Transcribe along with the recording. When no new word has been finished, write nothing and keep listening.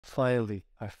Finally,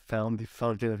 I found the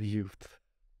fountain of youth,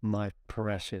 my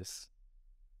precious.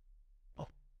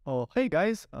 Hey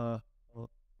guys.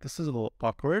 This is a little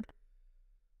awkward.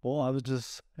 Well, I was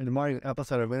just admiring apple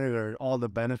cider vinegar and all the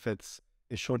benefits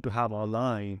it's shown to have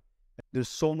online. There's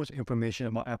so much information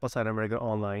about apple cider vinegar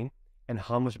online and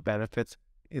how much benefits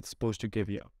it's supposed to give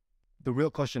you. The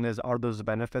real question is, are those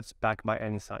benefits backed by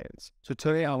any science? So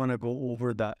today I want to go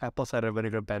over the apple cider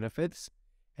vinegar benefits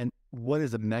and what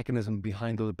is the mechanism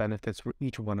behind those benefits for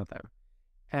each one of them,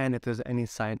 and if there's any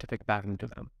scientific backing to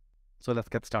them. So let's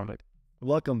get started.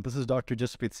 Welcome, this is Dr.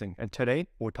 Jaspreet Singh, and today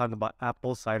we're talking about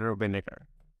apple cider vinegar.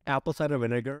 Apple cider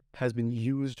vinegar has been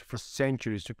used for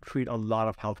centuries to treat a lot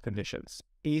of health conditions.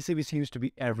 ACV seems to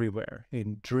be everywhere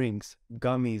in drinks,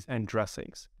 gummies, and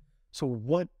dressings. So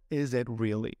what is it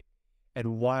really?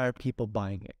 And why are people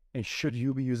buying it? And should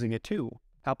you be using it too?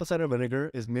 Apple cider vinegar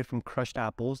is made from crushed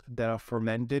apples that are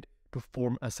fermented to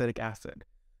form acetic acid.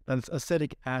 Now, this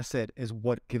acetic acid is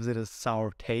what gives it a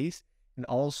sour taste and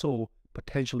also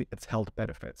potentially its health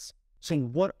benefits. So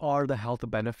what are the health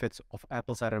benefits of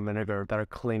apple cider vinegar that are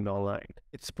claimed online?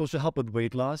 It's supposed to help with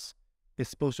weight loss.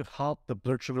 It's supposed to help the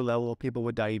blood sugar level of people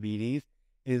with diabetes.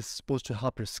 It's supposed to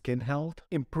help your skin health,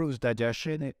 improves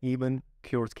digestion, and even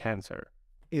cures cancer.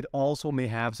 It also may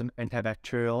have some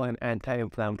antibacterial and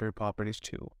anti-inflammatory properties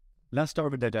too. Let's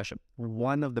start with digestion.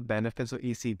 One of the benefits of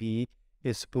ACV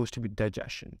is supposed to be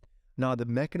digestion. Now, the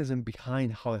mechanism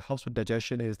behind how it helps with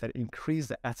digestion is that it increases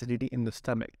the acidity in the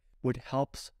stomach, which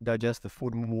helps digest the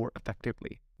food more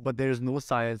effectively. But there is no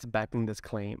science backing this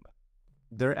claim.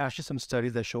 There are actually some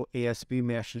studies that show ASV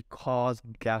may actually cause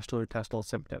gastrointestinal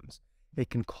symptoms. It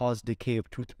can cause decay of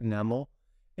tooth enamel.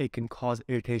 It can cause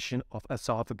irritation of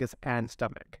esophagus and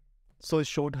stomach. So it's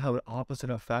shown to have an opposite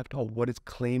effect of what is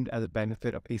claimed as a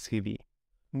benefit of ACV.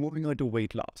 Moving on to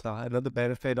weight loss. Another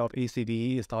benefit of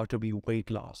ACV is thought to be weight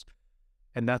loss.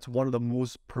 And that's one of the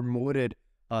most promoted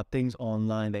things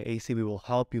online, that ACV will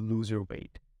help you lose your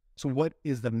weight. So what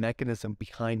is the mechanism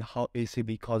behind how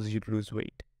ACV causes you to lose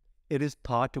weight? It is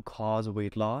thought to cause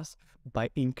weight loss by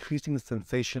increasing the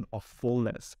sensation of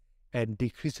fullness and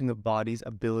decreasing the body's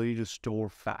ability to store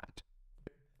fat.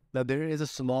 Now, there is a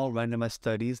small randomized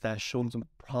studies that have shown some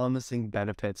promising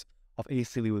benefits of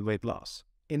ACV with weight loss.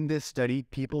 In this study,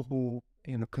 people who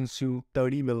consume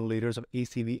 30 milliliters of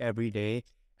ACV every day,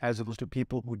 as opposed to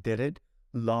people who didn't,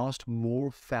 lost more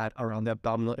fat around the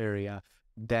abdominal area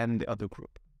than the other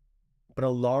group. But a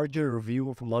larger review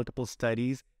of multiple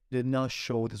studies did not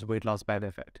show this weight loss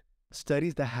benefit.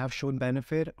 Studies that have shown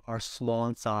benefit are small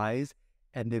in size,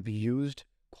 and they've used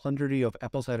quantity of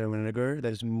apple cider vinegar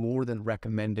that is more than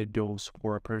recommended dose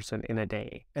for a person in a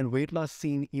day. And weight loss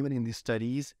seen even in these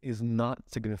studies is not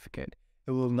significant.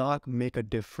 It will not make a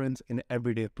difference in an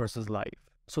everyday person's life.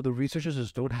 So the researchers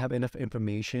just don't have enough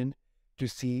information to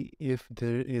see if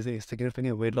there is a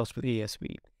significant weight loss with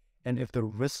ASV and if the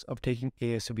risks of taking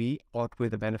ASV outweigh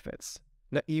the benefits.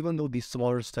 Now, even though these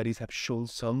smaller studies have shown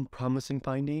some promising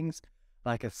findings,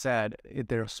 like I said,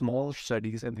 there are small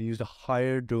studies and they used a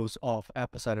higher dose of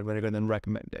apple cider vinegar than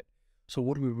recommended. So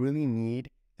what we really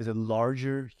need is a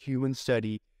larger human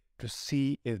study to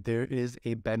see if there is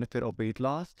a benefit of weight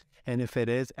loss, and if it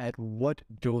is, at what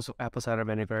dose of apple cider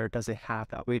vinegar does it have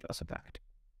that weight loss effect.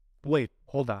 Wait,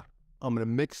 hold on. I'm going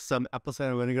to mix some apple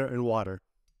cider vinegar and water.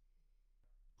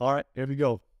 All right, here we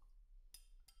go.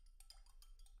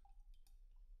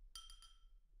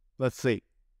 Let's see.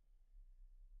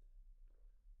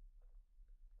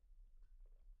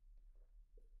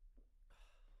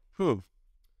 What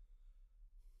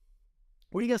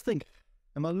do you guys think?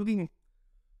 Am I looking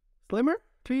slimmer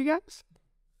to you guys?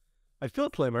 I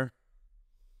feel slimmer.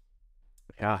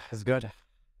 Yeah, it's good.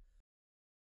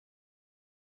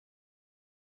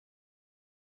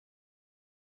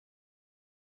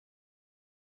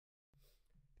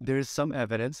 There is some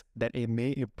evidence that it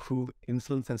may improve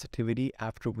insulin sensitivity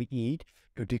after we eat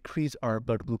to decrease our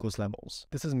blood glucose levels.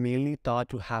 This is mainly thought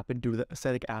to happen due to the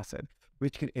acetic acid,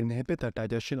 which can inhibit the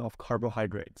digestion of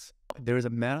carbohydrates. There is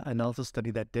a meta-analysis study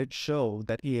that did show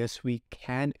that ASV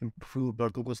can improve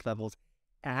blood glucose levels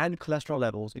and cholesterol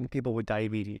levels in people with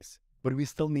diabetes. But we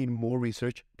still need more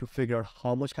research to figure out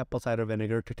how much apple cider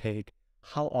vinegar to take,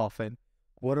 how often,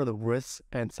 what are the risks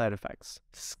and side effects.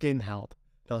 Skin health.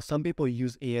 Now, some people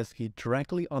use ASV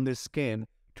directly on their skin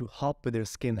to help with their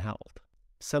skin health.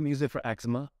 Some use it for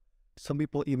eczema. Some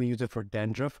people even use it for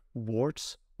dandruff,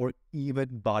 warts, or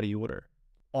even body odor.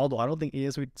 Although I don't think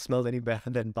ASV smells any better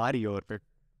than body odor.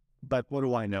 But what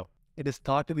do I know? It is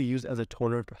thought to be used as a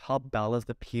toner to help balance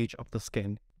the pH of the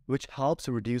skin, which helps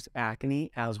reduce acne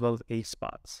as well as age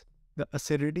spots. The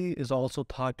acidity is also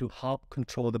thought to help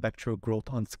control the bacterial growth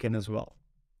on skin as well.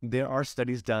 There are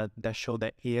studies done that show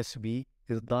that ASV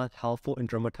is not helpful in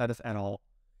dermatitis at all,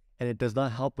 and it does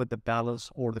not help with the balance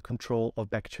or the control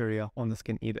of bacteria on the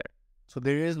skin either. So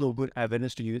there is no good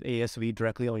evidence to use ASV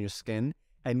directly on your skin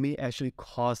and may actually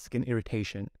cause skin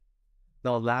irritation.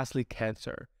 Now lastly,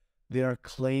 cancer. There are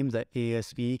claims that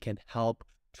ASV can help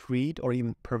treat or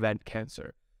even prevent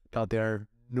cancer. Now there are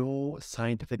no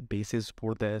scientific basis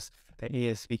for this, that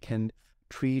ASV can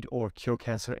treat or cure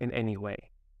cancer in any way.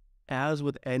 As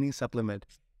with any supplement,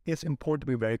 it's important to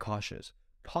be very cautious.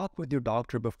 Talk with your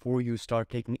doctor before you start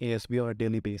taking ASV on a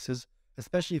daily basis,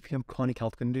 especially if you have chronic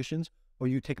health conditions or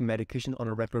you take medication on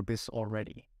a regular basis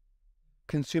already.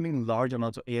 Consuming large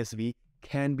amounts of ASV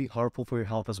can be harmful for your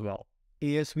health as well.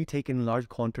 ASV taken in large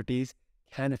quantities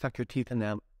can affect your teeth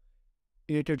enamel,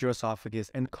 irritate your esophagus,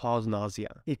 and cause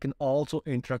nausea. It can also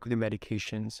interact with your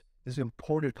medications. It's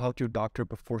important to talk to your doctor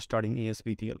before starting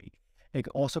ASV daily. It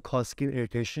can also cause skin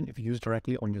irritation if used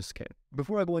directly on your skin.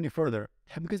 Before I go any further,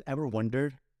 have you guys ever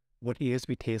wondered what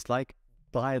ASV tastes like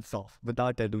by itself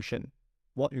without dilution?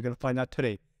 Well, you're going to find out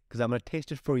today, because I'm going to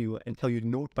taste it for you and tell you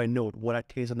note by note what I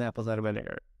taste on the apple cider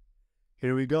vinegar.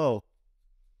 Here we go.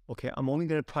 Okay, I'm only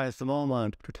going to try a small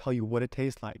amount to tell you what it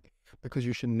tastes like, because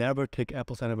you should never take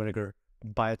apple cider vinegar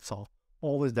by itself.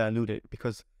 Always dilute it,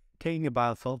 because taking it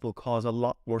by itself will cause a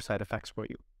lot more side effects for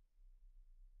you.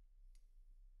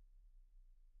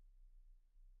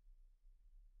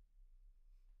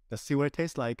 Let's see what it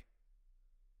tastes like.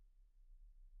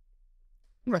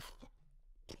 Okay.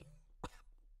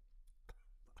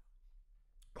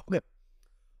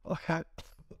 Okay.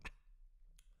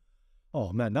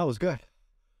 Oh man, that was good.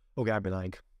 Okay, I'd be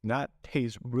like, that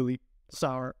tastes really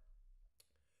sour.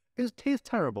 It tastes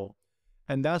terrible.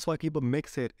 And that's why people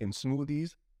mix it in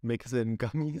smoothies, mix it in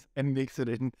gummies, and mix it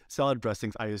in salad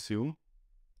dressings, I assume.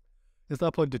 It's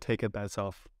not point to take it by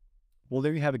itself. Well,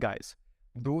 there you have it, guys.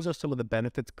 Those are some of the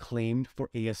benefits claimed for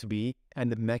ASV and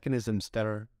the mechanisms that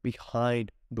are behind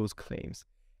those claims,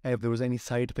 and if there was any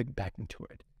scientific backing to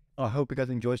it. I hope you guys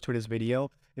enjoyed today's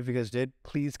video. If you guys did,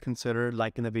 please consider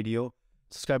liking the video,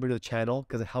 subscribing to the channel,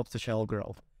 because it helps the channel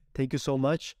grow. Thank you so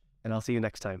much, and I'll see you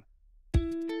next time.